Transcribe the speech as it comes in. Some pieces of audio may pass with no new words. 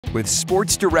with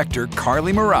Sports Director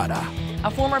Carly Murata. A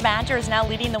former Badger is now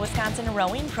leading the Wisconsin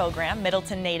rowing program.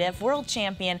 Middleton native, world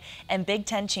champion, and Big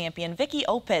Ten champion Vicky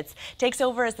Opitz takes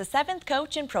over as the 7th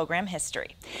coach in program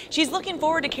history. She's looking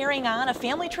forward to carrying on a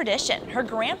family tradition. Her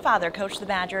grandfather coached the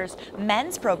Badgers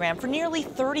men's program for nearly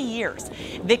 30 years.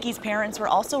 Vicky's parents were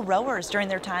also rowers during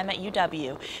their time at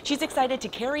UW. She's excited to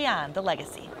carry on the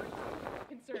legacy.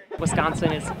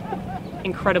 Wisconsin is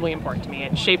incredibly important to me.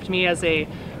 It shaped me as a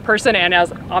person and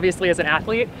obviously as an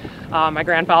athlete. My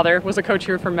grandfather was a coach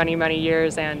here for many, many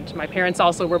years, and my parents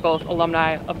also were both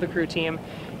alumni of the crew team.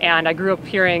 And I grew up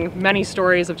hearing many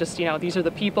stories of just, these are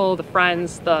the people, the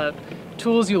friends, the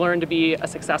tools you learn to be a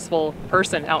successful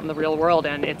person out in the real world,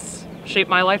 and it's shaped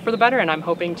my life for the better, and I'm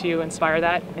hoping to inspire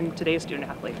that in today's student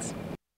athletes.